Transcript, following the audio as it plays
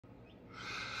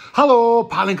Hello,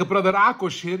 Palinka Brother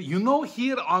Akos here. You know,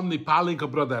 here on the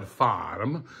Palinka Brother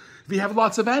farm, we have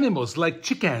lots of animals like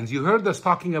chickens. You heard us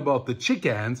talking about the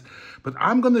chickens, but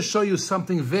I'm going to show you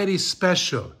something very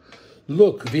special.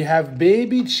 Look, we have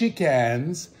baby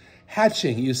chickens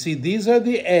hatching. You see, these are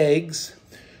the eggs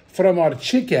from our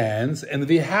chickens, and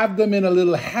we have them in a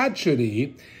little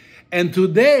hatchery. And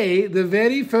today, the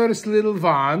very first little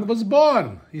one was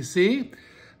born, you see?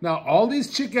 Now, all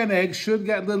these chicken eggs should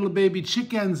get little baby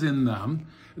chickens in them.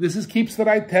 This keeps the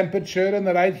right temperature and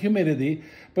the right humidity.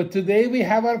 But today we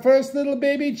have our first little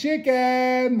baby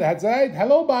chicken. That's right.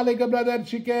 Hello, Palinka Brother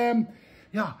chicken.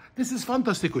 Yeah, this is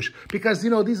fantastic because,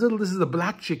 you know, this is a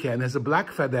black chicken, has a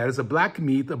black feather, has a black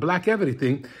meat, a black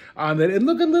everything on it. And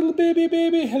look at little baby.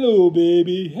 Hello,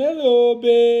 baby. Hello,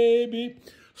 baby.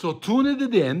 So tune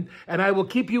it in, and I will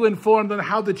keep you informed on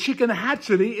how the chicken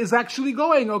hatchery is actually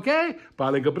going, okay?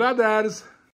 Palinka Brothers.